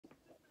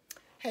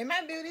Hey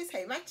my beauties,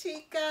 hey my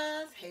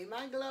chicas, hey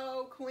my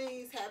glow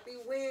queens, happy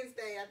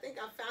Wednesday. I think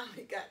I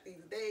finally got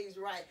these days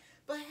right.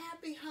 But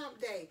happy hump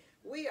day.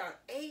 We are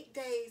 8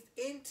 days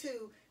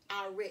into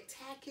our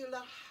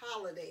rectacular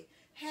holiday.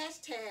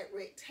 Hashtag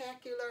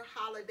rectacular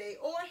holiday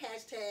or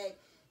hashtag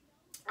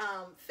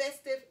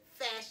festive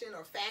fashion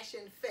or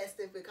fashion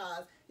festive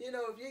because, you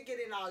know, if you're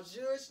getting all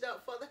zhuzhed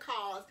up for the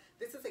cause,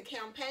 this is a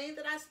campaign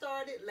that I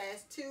started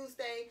last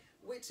Tuesday,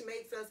 which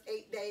makes us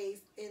 8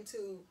 days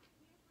into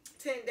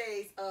 10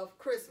 days of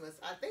Christmas.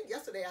 I think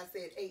yesterday I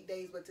said 8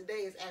 days, but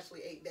today is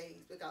actually 8 days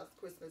because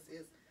Christmas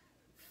is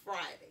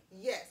Friday.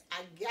 Yes, I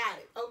got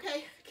it.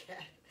 Okay, got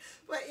it.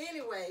 But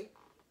anyway,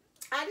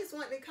 I just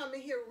wanted to come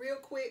in here real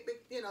quick,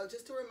 you know,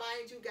 just to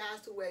remind you guys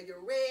to wear your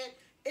red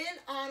in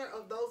honor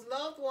of those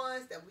loved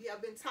ones that we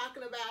have been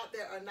talking about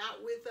that are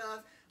not with us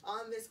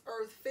on this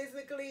earth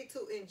physically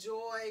to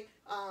enjoy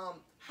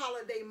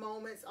holiday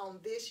moments on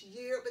this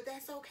year, but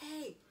that's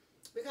okay.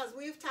 Because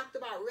we've talked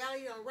about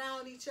rallying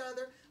around each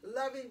other,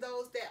 loving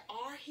those that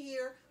are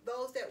here,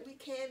 those that we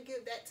can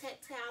give that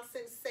tactile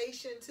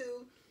sensation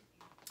to,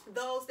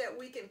 those that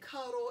we can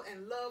cuddle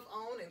and love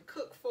on and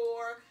cook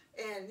for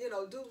and, you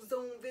know, do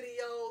Zoom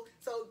videos.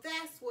 So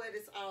that's what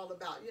it's all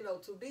about, you know,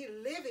 to be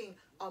living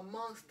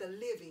amongst the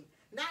living,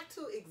 not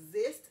to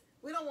exist.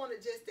 We don't want to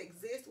just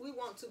exist. We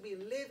want to be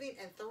living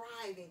and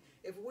thriving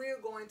if we're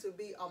going to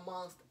be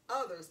amongst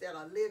others that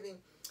are living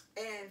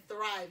and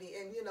thriving.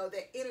 And, you know,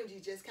 that energy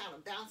just kind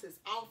of bounces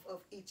off of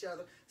each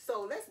other.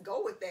 So let's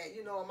go with that.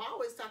 You know, I'm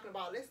always talking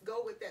about let's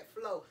go with that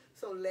flow.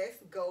 So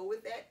let's go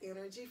with that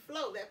energy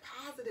flow, that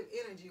positive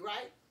energy,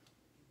 right?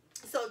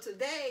 So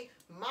today,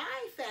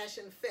 my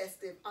fashion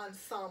festive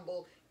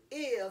ensemble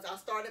is, I'll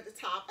start at the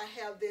top. I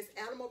have this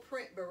animal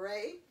print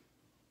beret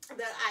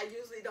that I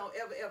usually don't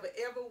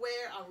ever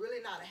wear. I'm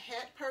really not a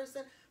hat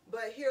person,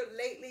 but here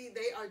lately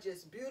they are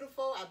just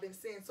beautiful. I've been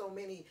seeing so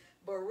many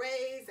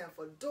berets and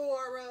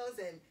fedoras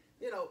and,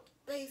 you know,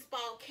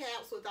 baseball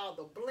caps with all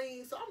the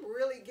bling. So I'm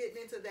really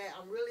getting into that.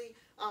 I'm really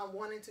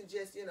wanting to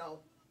just, you know,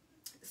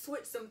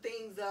 switch some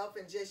things up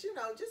and just, you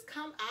know, just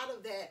come out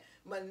of that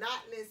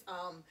monotonous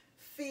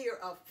fear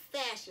of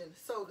fashion,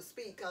 so to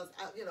speak, because,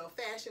 you know,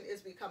 fashion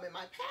is becoming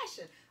my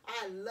passion.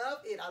 I love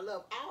it. I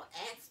love all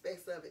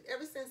aspects of it.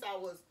 Ever since I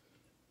was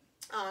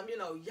you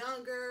know,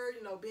 younger,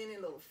 you know, being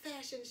in little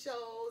fashion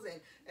shows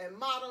and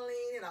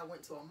modeling, and I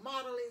went to a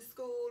modeling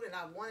school, and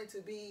I've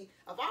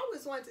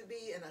always wanted to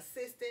be an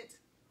assistant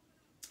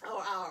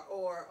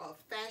or a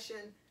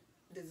fashion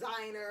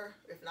designer,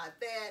 if not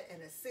that,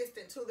 an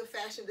assistant to the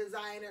fashion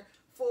designer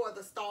for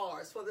the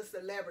stars, for the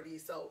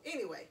celebrities. So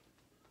anyway,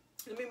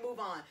 let me move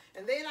on.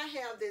 And then I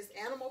have this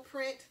animal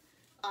print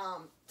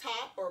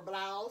top or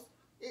blouse.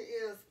 It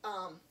is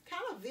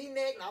kind of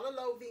V-neck, not a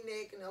low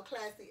V-neck, you know,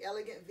 classy,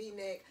 elegant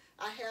V-neck.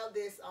 I have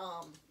this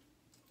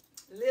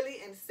Lily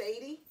and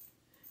Sadie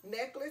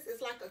necklace.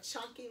 It's like a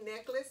chunky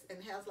necklace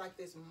and has like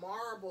this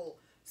marble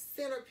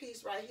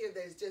centerpiece right here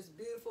that's just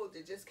beautiful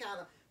to just kind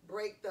of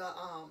break the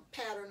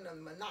pattern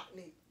and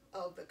monotony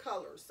of the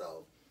colors.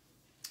 So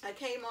I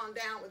came on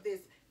down with this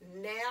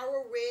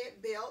narrow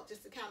red belt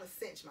just to kind of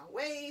cinch my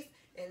waist,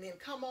 and then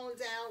come on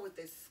down with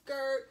this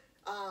skirt.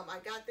 I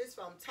got this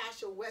from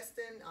Tasha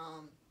Weston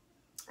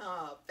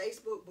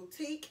Facebook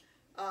boutique.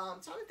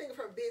 I'm trying to think of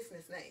her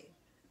business name.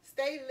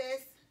 Stay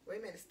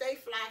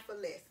fly for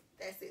less.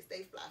 That's it,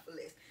 stay fly for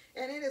less.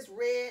 And it is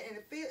red, and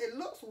it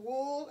looks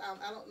wool.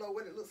 I don't know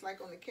what it looks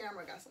like on the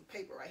camera. I got some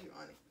paper right here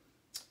on it.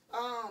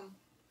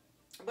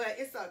 But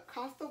it's a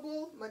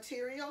comfortable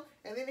material,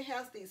 and then it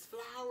has these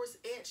flowers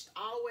etched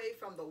all the way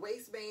from the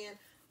waistband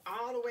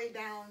all the way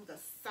down the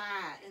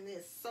side, and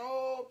it's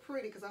so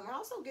pretty because I'm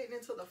also getting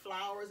into the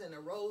flowers and the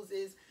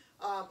roses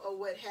or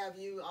what have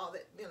you, all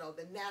that, you know,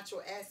 the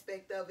natural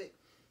aspect of it,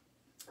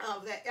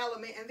 of that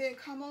element. And then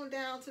come on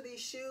down to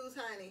these shoes,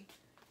 honey.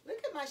 Look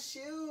at my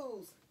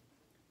shoes.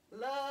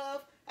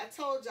 Love. I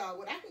told y'all,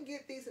 when I can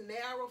get these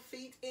narrow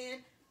feet in,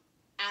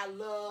 I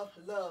love.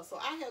 So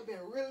I have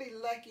been really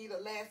lucky the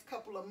last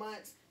couple of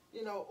months,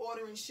 you know,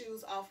 ordering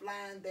shoes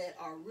offline that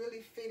are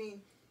really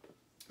fitting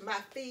my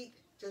feet,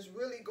 just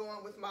really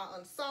going with my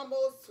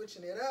ensemble,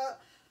 switching it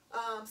up.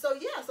 So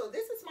yeah, so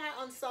this is my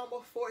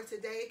ensemble for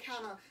today.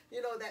 Kind of,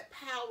 you know, that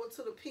power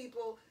to the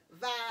people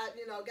vibe,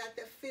 you know, got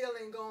that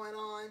feeling going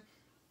on.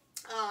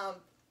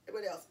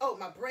 What else? Oh,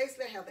 my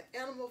bracelet. I have the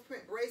animal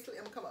print bracelet.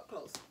 I'm gonna come up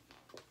close.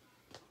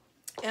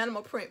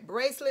 Animal print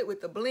bracelet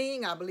with the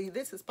bling. I believe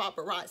this is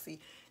paparazzi,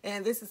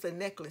 and this is a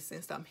necklace.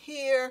 Since I'm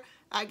here,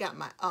 I got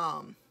my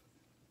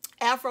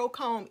Afro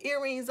comb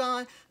earrings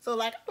on. So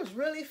like I was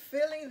really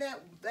feeling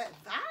that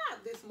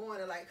vibe this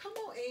morning. Like, come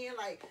on in,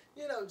 like,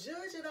 you know,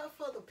 judge it up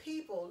for the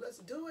people. Let's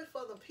do it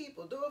for the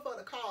people. Do it for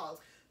the cause.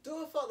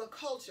 Do it for the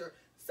culture.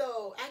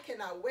 So I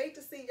cannot wait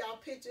to see y'all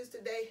pictures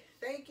today.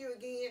 Thank you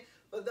again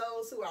for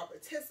those who are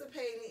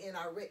participating in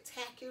our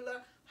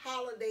rectacular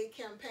holiday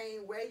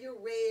campaign. Wear your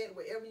red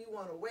wherever you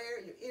want to wear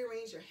it. Your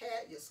earrings, your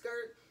hat, your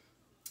skirt,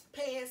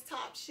 pants,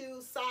 top,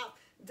 shoes, socks.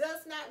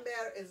 Does not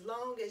matter as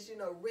long as, you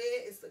know,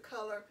 red is the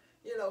color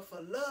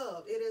for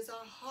love. It is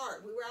our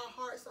heart. We wear our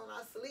hearts on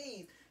our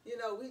sleeves.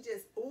 We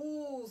just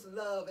ooze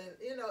love, and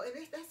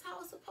that's how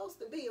it's supposed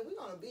to be. And we're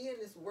gonna be in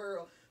this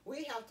world.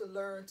 We have to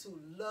learn to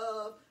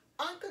love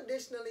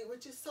unconditionally,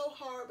 which is so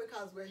hard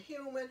because we're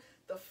human.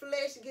 The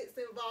flesh gets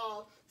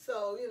involved.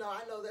 So,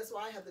 I know that's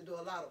why I have to do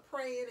a lot of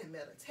praying and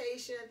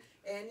meditation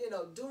and,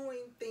 doing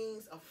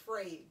things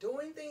afraid.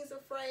 Doing things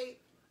afraid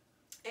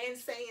and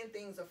saying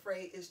things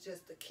afraid is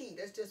just the key.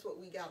 That's just what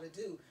we got to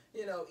do.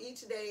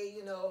 Each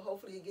day,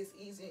 hopefully it gets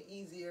easier and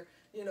easier,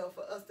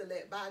 for us to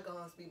let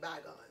bygones be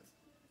bygones.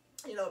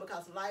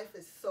 Because life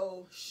is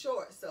so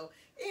short. So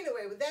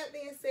anyway, with that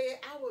being said,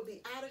 I will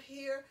be out of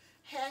here.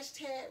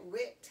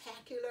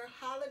 #Rectacular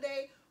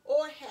holiday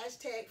or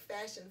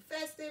 #fashion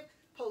festive.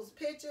 Post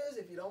pictures.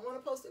 If you don't want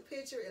to post a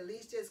picture, at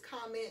least just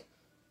comment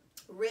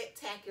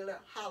Rectacular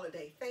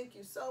holiday. Thank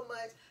you so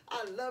much.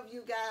 I love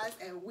you guys,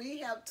 and we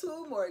have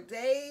 2 more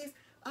days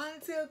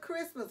until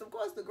Christmas. Of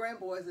course, the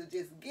grandboys are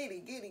just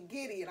giddy,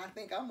 and I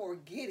think I'm more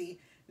giddy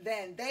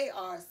than they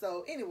are.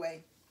 So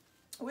anyway,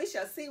 we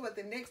shall see what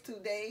the next 2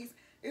 days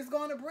is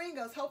going to bring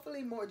us.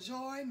 Hopefully more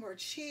joy, more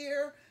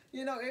cheer.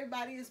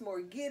 Everybody is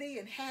more giddy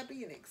and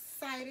happy and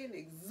excited and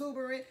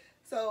exuberant.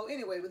 So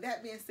anyway, with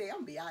that being said,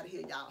 I'm going to be out of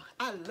here, y'all.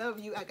 I love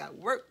you. I got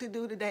work to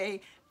do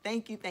today.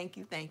 Thank you.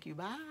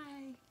 Bye.